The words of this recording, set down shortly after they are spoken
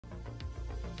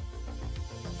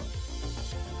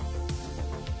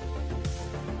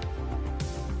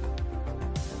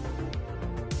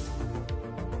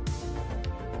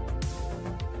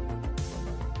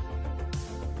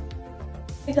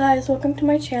Hey guys, welcome to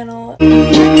my channel.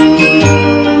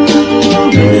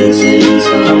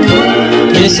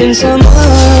 Missing someone.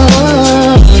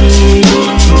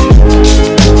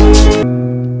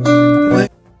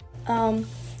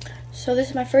 So this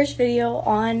is my first video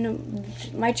on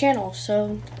my channel,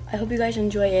 so I hope you guys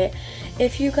enjoy it.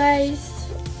 If you guys,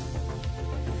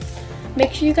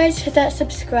 make sure you guys hit that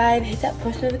subscribe, hit that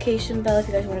post notification bell if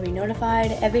you guys want to be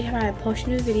notified every time I post a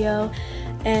new video,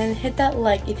 and hit that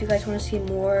like if you guys want to see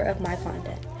more of my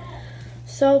content.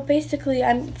 So basically,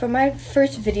 for my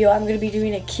first video, I'm going to be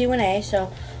doing a Q&A.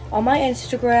 So on my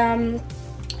Instagram,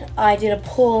 I did a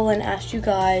poll and asked you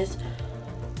guys,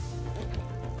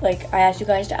 I asked you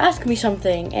guys to ask me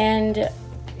something, and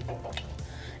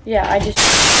yeah,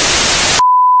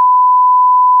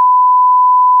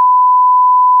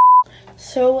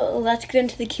 So let's get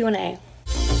into the Q&A.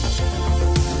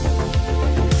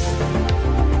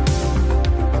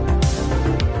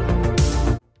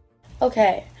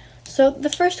 Okay, so the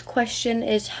first question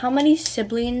is, how many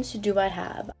siblings do I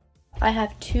have? I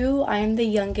have 2. I am the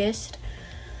youngest.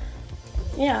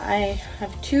 Yeah, I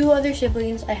have 2 other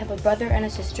siblings. I have a brother and a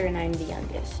sister, and I'm the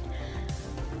youngest.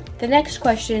 The next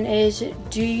question is,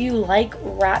 do you like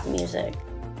rap music?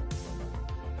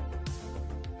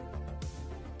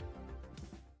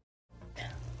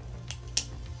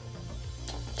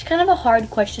 It's kind of a hard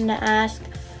question to ask.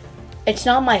 It's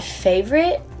not my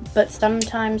favorite, but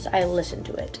sometimes I listen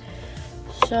to it.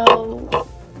 So,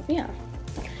 yeah.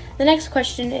 The next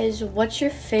question is, what's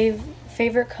your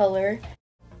favorite color?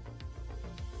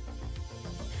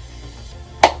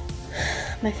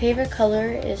 My favorite color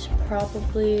is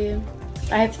probably,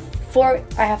 I have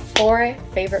four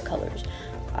favorite colors.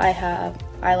 I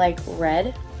like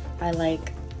red, I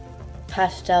like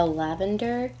pastel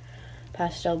lavender,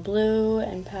 pastel blue,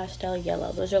 and pastel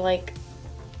yellow. Those are my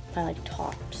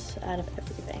tops out of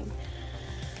everything.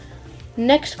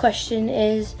 Next question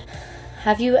is,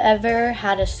 have you ever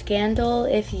had a scandal?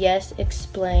 If yes,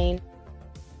 explain.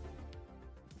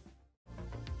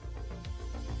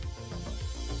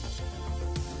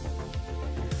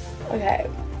 Okay,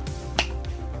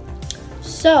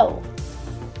 so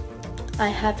I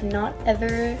have not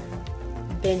ever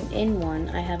been in one.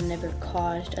 I have never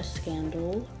caused a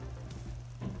scandal,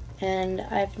 and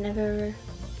I've never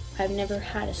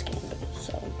had a scandal.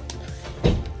 So,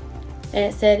 and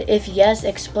it said, if yes,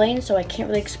 explain. So I can't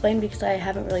really explain because I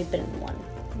haven't really been in one.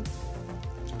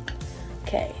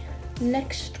 Okay,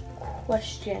 next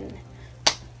question: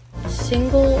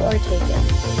 single or taken?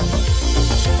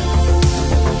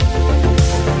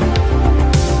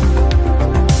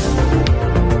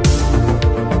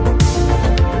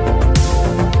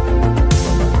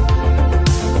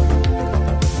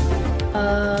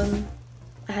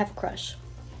 I have a crush,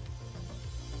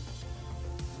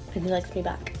 and he likes me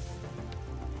back.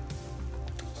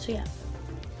 So yeah,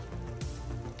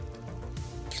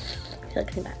 he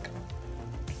likes me back.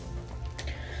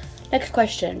 Next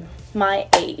question: my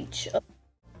age.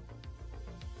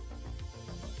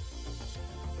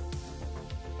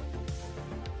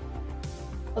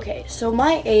 Okay, so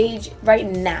my age right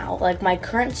now, my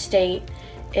current state,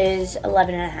 is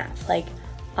 11 and a half.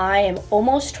 I am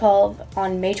almost 12.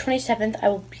 On May 27th, I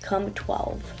will become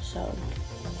 12. So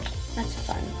that's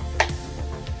fun.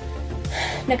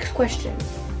 Next question.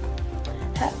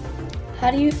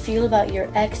 How do you feel about your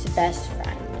ex-best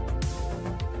friend?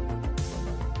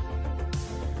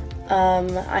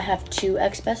 I have 2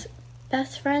 ex-best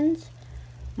friends.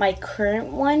 My current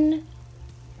one,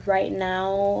 right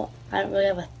now, I don't really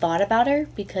have a thought about her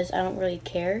because I don't really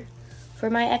care for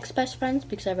my ex-best friends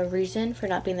because I have a reason for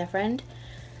not being their friend.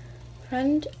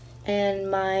 And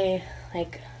the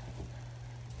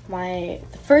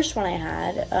first one I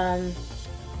had,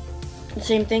 the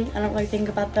same thing. I don't really think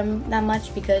about them that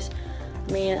much because,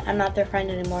 I'm not their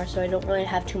friend anymore, so I don't really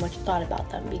have too much thought about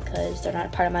them because they're not a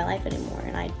part of my life anymore,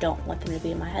 and I don't want them to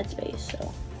be in my headspace.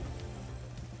 So,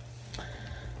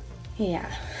 yeah.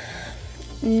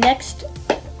 Next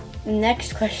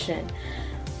question: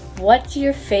 what's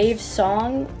your fave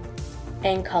song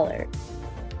and color?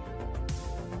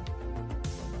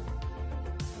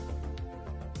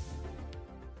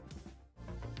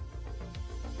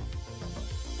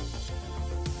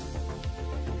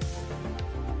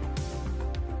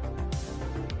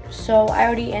 So I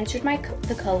already answered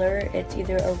the color. It's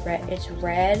either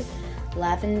red,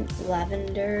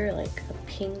 lavender, a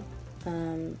pink,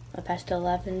 a pastel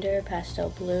lavender, pastel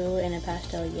blue, and a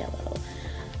pastel yellow.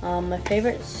 My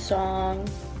favorite song,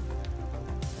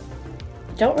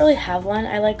 don't really have one.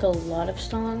 I like a lot of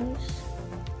songs.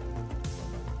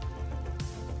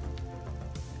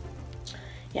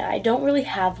 Yeah, I don't really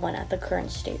have one at the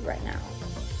current state right now.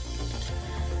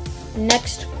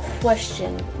 Next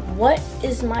question. What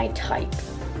is my type?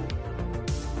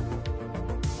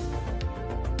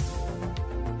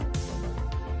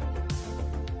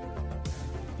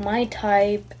 My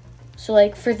type, so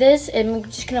like for this, I'm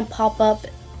just gonna pop up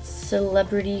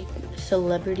celebrity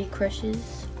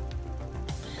crushes.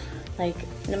 Like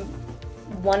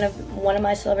one of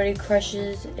my celebrity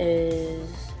crushes is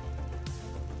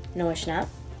Noah Schnapp.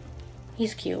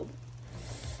 He's cute.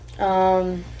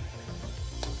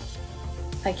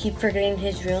 I keep forgetting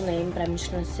his real name, but I'm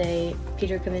just gonna say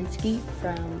Peter Kavinsky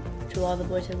from To All the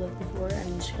Boys I Loved Before.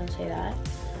 I'm just gonna say that.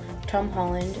 Tom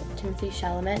Holland, Timothy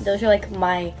Chalamet. Those are like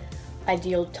my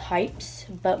ideal types,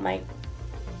 but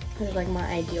those are like my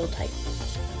ideal type.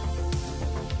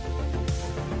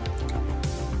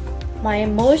 My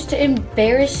most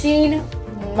embarrassing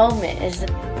moment is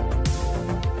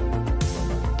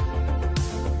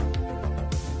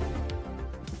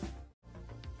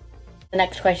the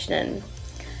next question.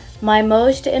 My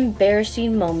most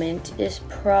embarrassing moment is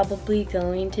probably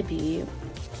going to be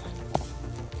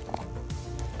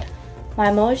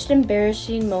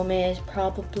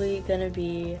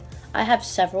I have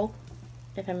several,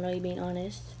 if I'm really being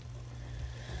honest.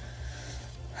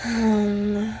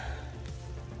 One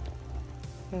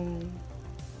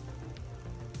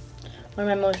of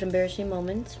my most embarrassing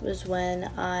moments was when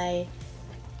I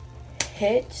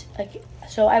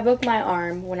broke my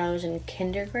arm when I was in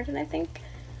kindergarten, I think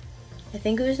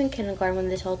it was in kindergarten when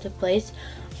this all took place.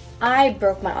 I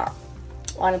broke my arm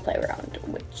on a playground,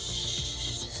 which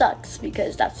sucks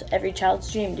because that's every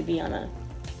child's dream, to be on a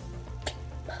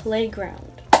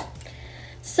playground.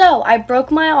 So I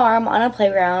broke my arm on a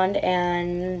playground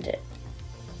and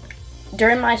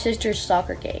during my sister's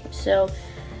soccer game. So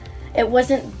it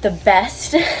wasn't the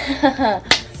best. I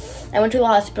went to the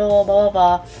hospital, blah, blah,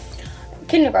 blah.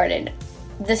 Kindergarten.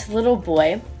 This little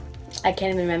boy, I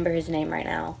can't even remember his name right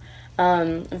now.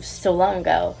 It was so long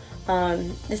ago.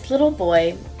 This little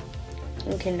boy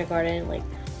in kindergarten, like,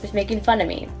 was making fun of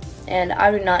me. And I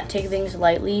would not take things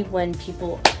lightly when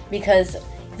because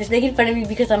he was making fun of me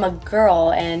because I'm a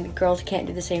girl and girls can't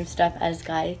do the same stuff as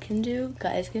guys can do.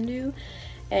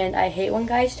 And I hate when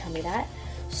guys tell me that.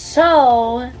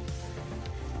 So,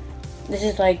 this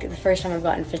is like the first time I've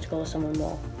gotten physical with someone.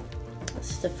 Well,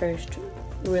 this is the first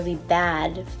really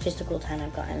bad physical time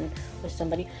I've gotten with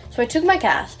somebody. So I took my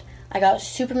cast. I got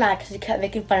super mad because he kept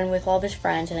making fun with all of his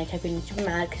friends, and I kept getting super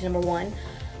mad because, number one,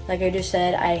 like I just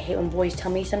said, I hate when boys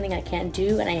tell me something I can't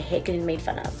do, and I hate getting made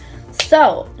fun of.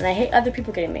 And I hate other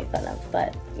people getting made fun of,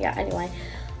 but yeah, anyway.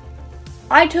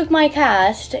 I took my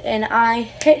cast, and I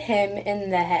hit him in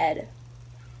the head.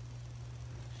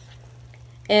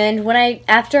 And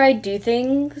after I do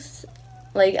things,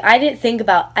 like, I did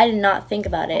not think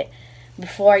about it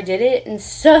before I did it, and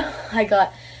so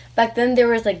back then there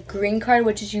was like green card,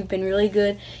 which is you've been really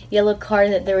good, yellow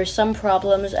card that there were some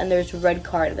problems, and there's red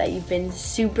card that you've been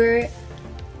super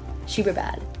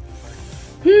bad.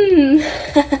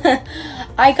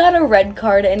 I got a red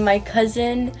card, and my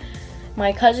cousin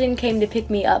came to pick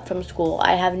me up from school.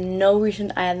 I have no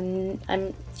reason.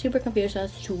 I'm super confused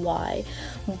as to why,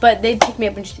 but they picked me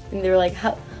up and they were like,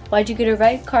 why'd you get a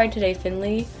red card today,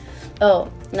 Finley?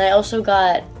 Oh, and I also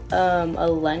got a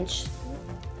lunch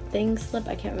thing slip.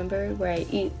 I can't remember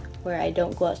where I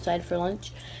don't go outside for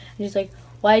lunch. And he's like,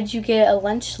 why'd you get a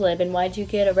lunch slip and why'd you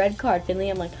get a red card, Finley?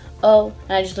 I'm like, oh,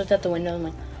 and I just looked out the window. I'm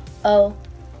like, oh,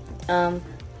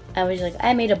 I was like,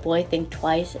 I made a boy think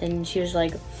twice, and she was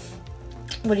like,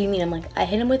 what do you mean? I'm like, I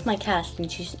hit him with my cast, and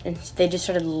they just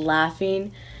started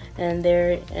laughing, and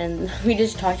we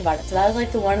just talked about it. So that was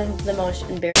like one of the most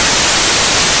embarrassing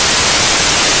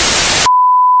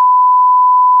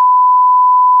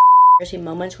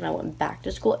moments when I went back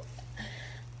to school.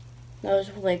 That was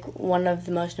like one of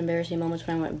the most embarrassing moments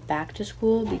when I went back to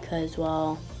school because,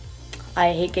 well,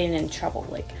 I hate getting in trouble.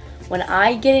 Like, when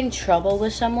I get in trouble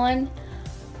with someone,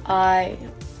 my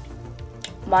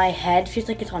head feels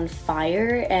like it's on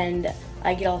fire and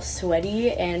I get all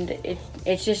sweaty, and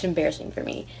it's just embarrassing for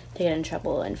me to get in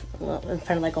trouble in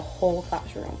front of like a whole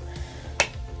classroom.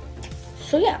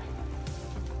 So yeah.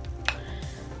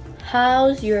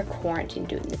 How's your quarantine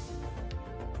doing?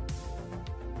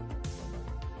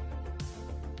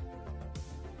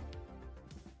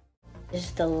 This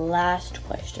is the last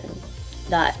question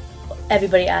that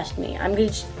everybody asked me. I'm gonna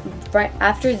right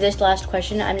after this last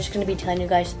question, I'm just gonna be telling you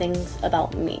guys things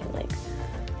about me. Like,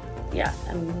 yeah,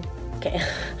 I'm okay.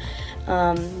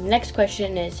 Next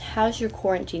question is, how's your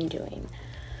quarantine doing?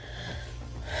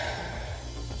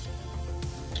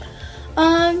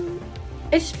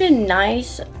 It's been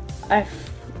nice. I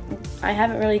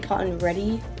haven't really gotten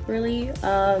ready, really.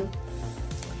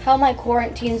 how my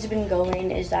quarantine's been going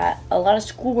is that a lot of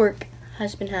schoolwork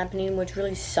has been happening, which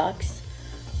really sucks.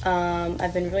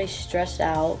 I've been really stressed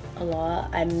out a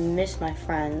lot. I miss my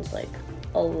friends like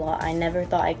a lot. I never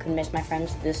thought I could miss my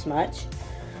friends this much.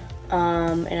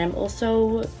 And I'm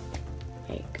also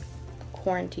like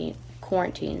quarantine,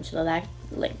 so that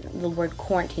like the word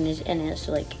quarantine is in it,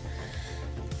 so like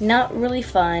not really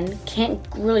fun, can't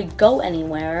really go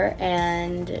anywhere,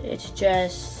 and it's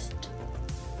just,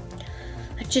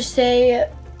 I just say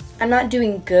I'm not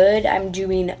doing good, I'm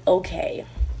doing okay,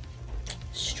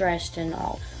 stressed and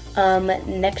all.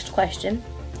 Next question,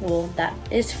 well, that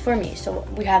is for me. So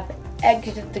we have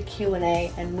exited the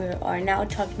Q&A and we are now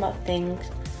talking about things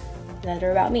that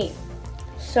are about me.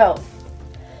 So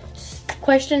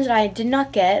questions that I did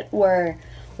not get were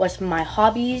what's my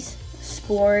hobbies,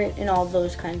 sport, and all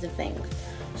those kinds of things.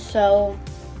 So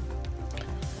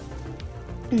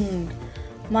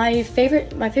my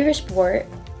favorite sport,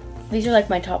 these are like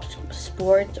my top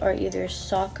sports, are either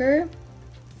soccer,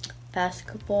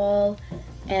 basketball,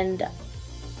 and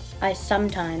I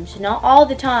sometimes, not all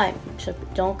the time, so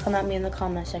don't come at me in the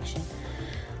comment section,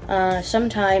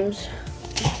 sometimes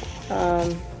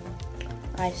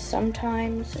I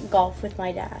sometimes golf with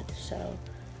my dad, so.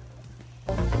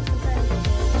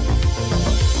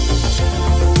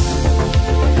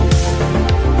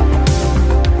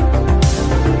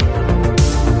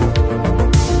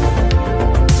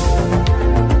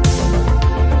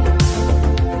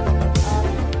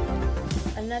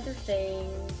 Another thing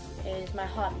is my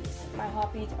hobbies. My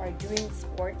hobbies are doing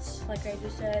sports, like I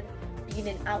just said, being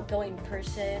an outgoing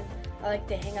person. I like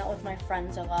to hang out with my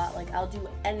friends a lot. Like I'll do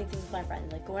anything with my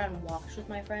friends, like going on walks with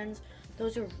my friends.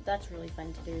 That's really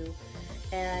fun to do.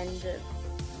 And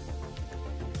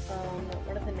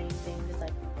one of the main things is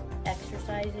like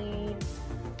exercising.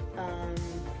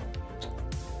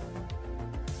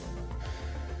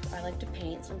 I like to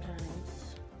paint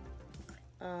sometimes.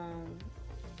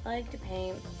 I like to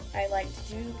paint. I like to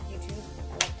do YouTube.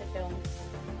 I like to film.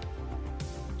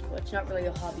 Well, it's not really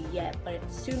a hobby yet, but it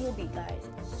soon will be, guys.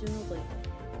 It soon will be.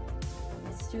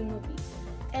 It soon will be.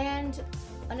 And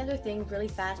another thing, really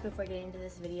fast before I get into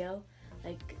this video,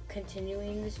 like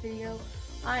continuing this video,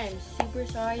 I am super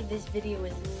sorry this video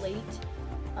is late.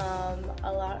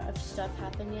 A lot of stuff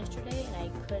happened yesterday and I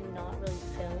could not really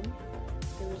film.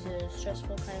 It was a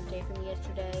stressful kind of day for me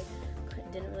yesterday.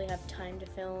 Didn't really have time to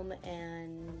film,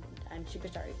 and I'm super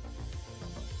sorry.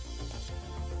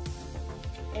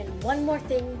 And one more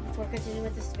thing before continuing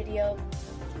with this video,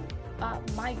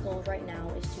 my goal right now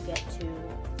is to get to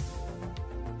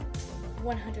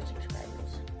 100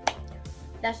 subscribers.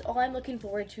 That's all I'm looking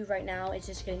forward to right now, is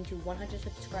just getting to 100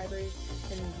 subscribers.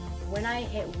 And when I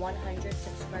hit 100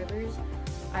 subscribers,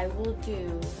 I will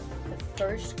do the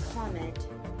first comment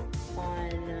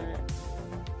on,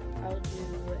 I'll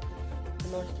do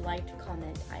the most liked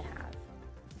comment I have.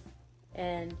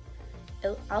 And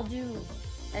I'll do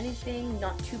anything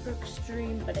not super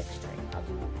extreme, but extreme.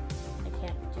 I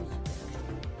can't do super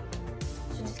extreme.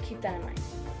 So just keep that in mind.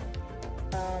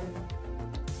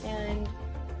 And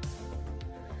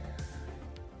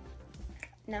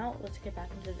now let's get back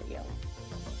into the video.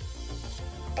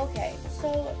 Okay,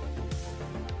 so,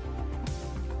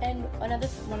 and another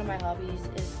one of my hobbies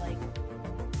is like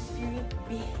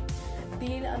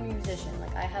being a musician.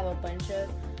 Like I have a bunch of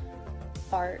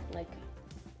art, like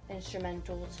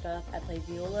instrumental stuff. I play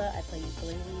viola, I play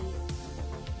ukulele,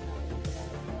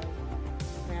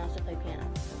 and I also play piano.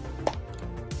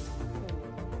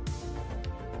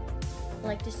 I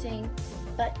like to sing,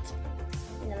 but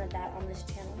none of that on this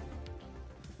channel.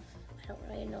 I don't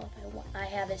really know if I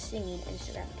have a singing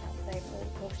Instagram account, but I haven't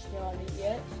really posted on it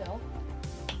yet, so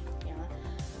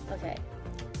yeah. Okay,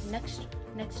 next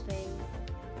thing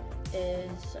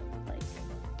is like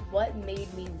what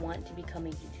made me want to become a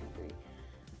YouTuber.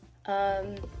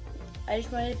 I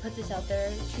just wanted to put this out there.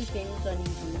 2 things on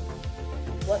YouTube.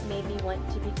 What made me want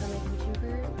to become a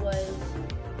YouTuber was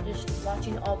just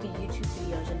watching all the YouTube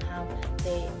videos and how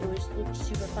it looked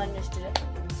super fun just to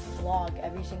vlog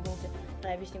every single day,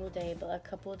 not every single day, but a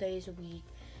couple of days a week,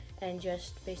 and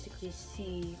just basically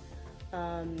see,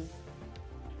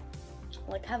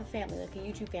 like have a family, like a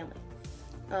YouTube family.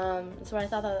 So I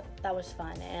thought that was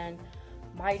fun, and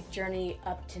my journey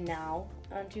up to now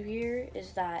onto here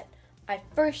is that I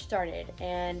first started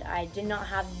and I did not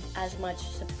have as much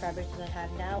subscribers as I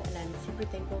have now, and I'm super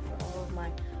thankful for all of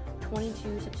my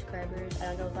 22 subscribers. I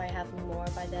don't know if I have more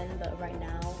by then, but right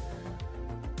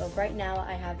now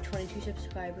I have 22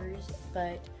 subscribers.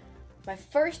 But my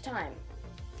first time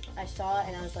I saw it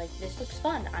and I was like, this looks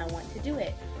fun, I want to do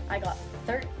it. I got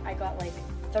like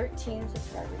 13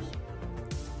 subscribers.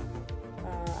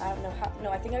 no,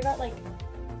 I think I got like,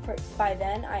 by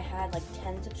then I had like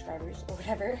 10 subscribers or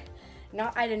whatever.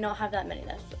 I did not have that many,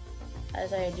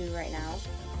 as I do right now.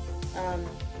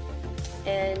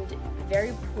 And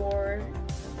very poor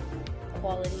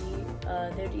quality.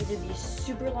 There'd either be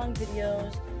super long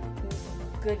videos,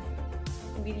 good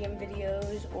medium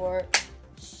videos, or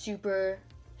super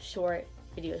short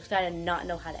videos, because I did not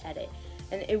know how to edit,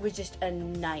 and it was just a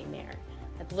nightmare.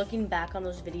 Like, looking back on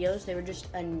those videos, they were just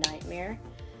a nightmare,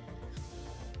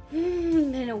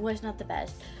 and it was not the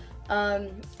best.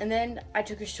 And then I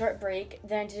took a short break,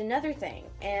 then I did another thing,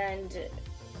 and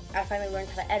I finally learned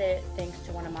how to edit thanks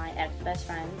to one of my ex-best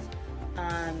friends,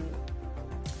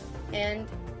 and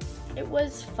it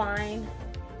was fine.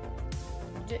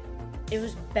 It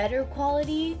was better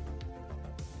quality.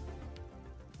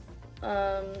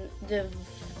 The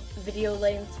video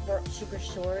lengths weren't super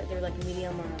short. They were like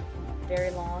medium or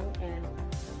very long, and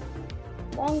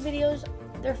long videos,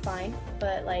 they're fine,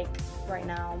 but like right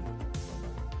now,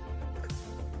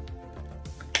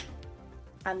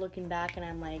 I'm looking back and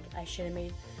I'm like, I should have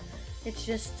made, I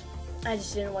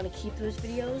just didn't want to keep those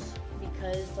videos,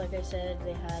 because like I said,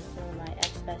 they had some of my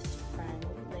ex-best friend,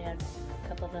 they had a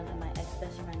couple of them had my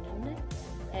ex-best friend on it,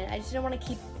 and I just didn't want to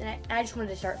keep, and I just wanted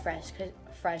to start fresh,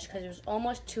 because it was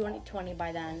almost 2020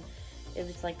 by then. It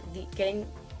was like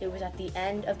it was at the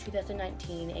end of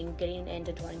 2019 and getting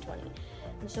into 2020,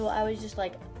 and so I was just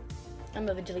like, I'm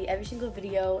gonna delete every single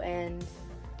video. And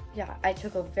yeah, I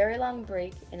took a very long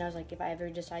break, and I was like, if I ever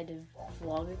decide to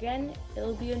vlog again,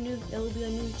 it'll be a new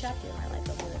chapter in my life.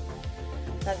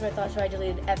 That's what I thought. So I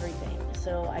deleted everything.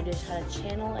 So I just had a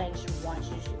channel and I just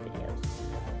watched YouTube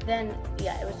videos. Then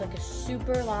yeah, it was like a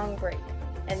super long break,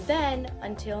 and then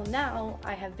until now,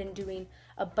 I have been doing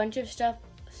a bunch of stuff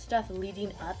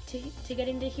leading up to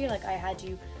getting to here. Like, I had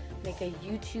to make a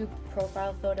YouTube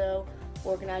profile photo,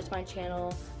 organize my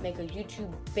channel, make a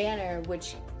YouTube banner,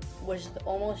 which was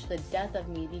almost the death of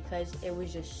me because it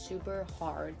was just super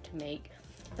hard to make.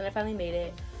 Then I finally made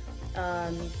it,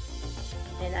 and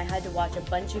I had to watch a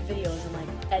bunch of videos on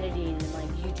like editing and like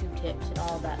YouTube tips and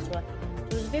all of that. So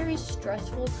it was a very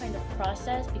stressful kind of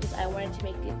process because I wanted to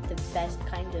make it the best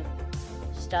kind of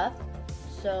stuff.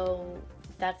 So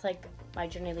that's like my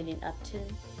journey leading up to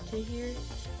here,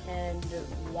 and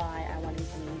why I wanted to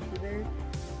become a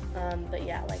YouTuber. But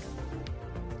yeah, like,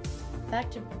 back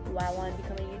to why I want to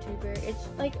become a YouTuber. It's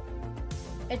like,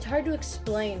 it's hard to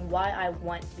explain why I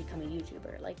want to become a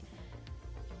YouTuber. Like,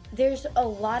 there's a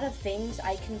lot of things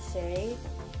I can say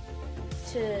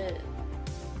to,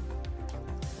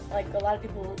 like, a lot of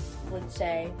people would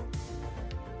say,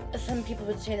 some people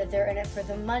would say that they're in it for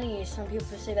the money, some people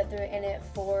would say that they're in it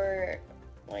for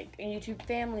like a YouTube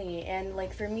family, and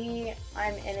like for me,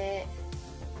 I'm in it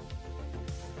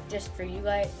just for you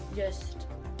guys, just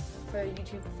for a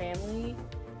YouTube family,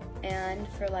 and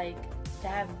for like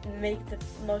to make the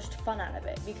most fun out of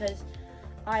it, because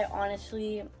I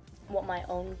honestly want my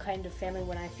own kind of family.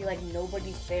 When I feel like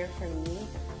nobody's there for me,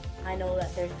 I know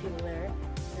that there's people there,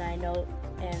 and I know,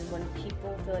 and when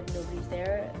people feel like nobody's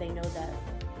there, they know that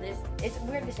it's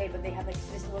weird to say, but they have like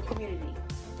this little community,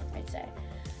 I'd say.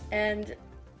 And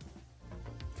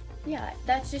yeah,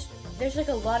 that's just, there's like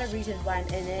a lot of reasons why I'm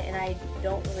in it, and I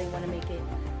don't really want to make it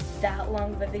that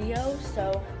long of a video,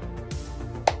 so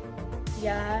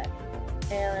yeah,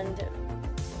 and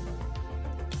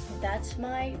that's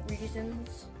my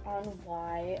reasons on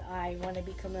why I want to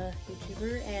become a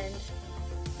YouTuber, and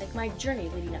like my journey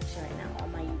leading up to right now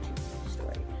on my YouTube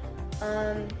story.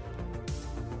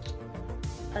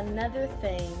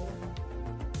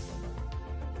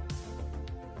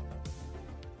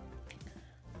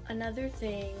 Another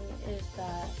thing is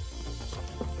that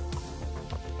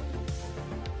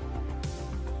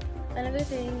another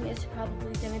thing is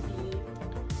probably gonna be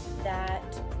that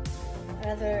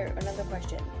another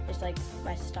question is like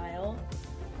my style.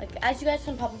 Like, as you guys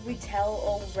can probably tell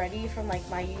already from like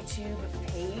my YouTube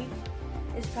page,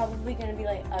 is probably gonna be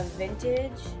like a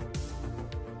vintage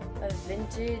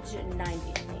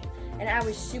 90s theme. And I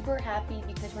was super happy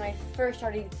because when I first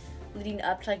started leading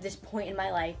up to like this point in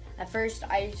my life, at first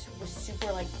I was super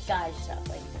like guy stuff,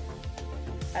 like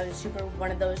I was super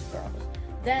one of those girls.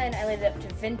 Then I led up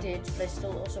to vintage, but I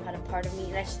still also had a part of me,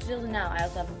 and I still now, I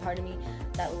also have a part of me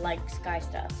that likes guy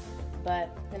stuff. But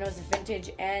then it was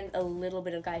vintage and a little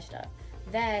bit of guy stuff.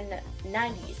 Then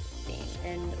 90s theme,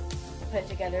 and put it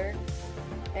together,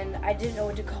 and I didn't know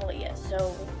what to call it yet.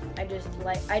 So I just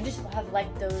have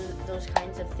liked those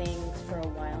kinds of things for a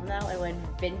while now. And when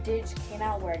vintage came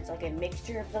out, where it's like a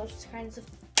mixture of those kinds of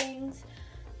things,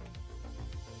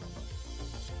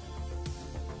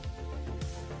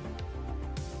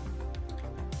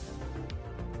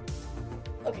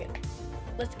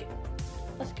 let's get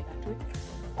back to it.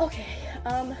 Okay,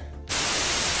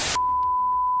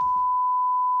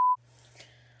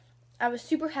 I was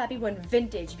super happy when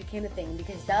vintage became a thing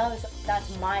because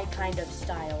that's my kind of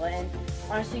style, and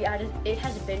honestly, it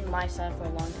has been my style for a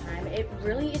long time. It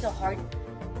really is a hard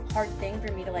thing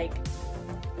for me to like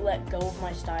let go of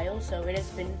my style, so it has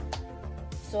been.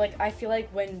 So like I feel like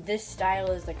when this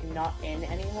style is like not in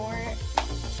anymore,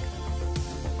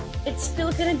 it's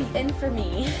still gonna be in for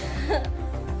me.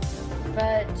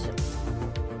 But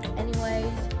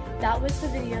anyways, that was the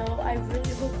video. I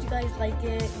really hope you guys like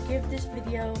it. Give this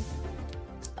video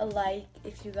a like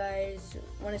if you guys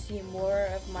want to see more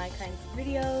of my kind of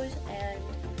videos, and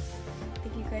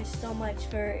thank you guys so much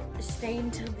for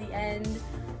staying till the end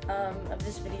of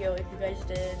this video if you guys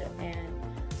did, and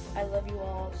I love you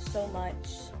all so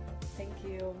much. Thank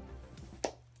you.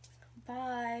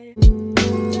 Bye.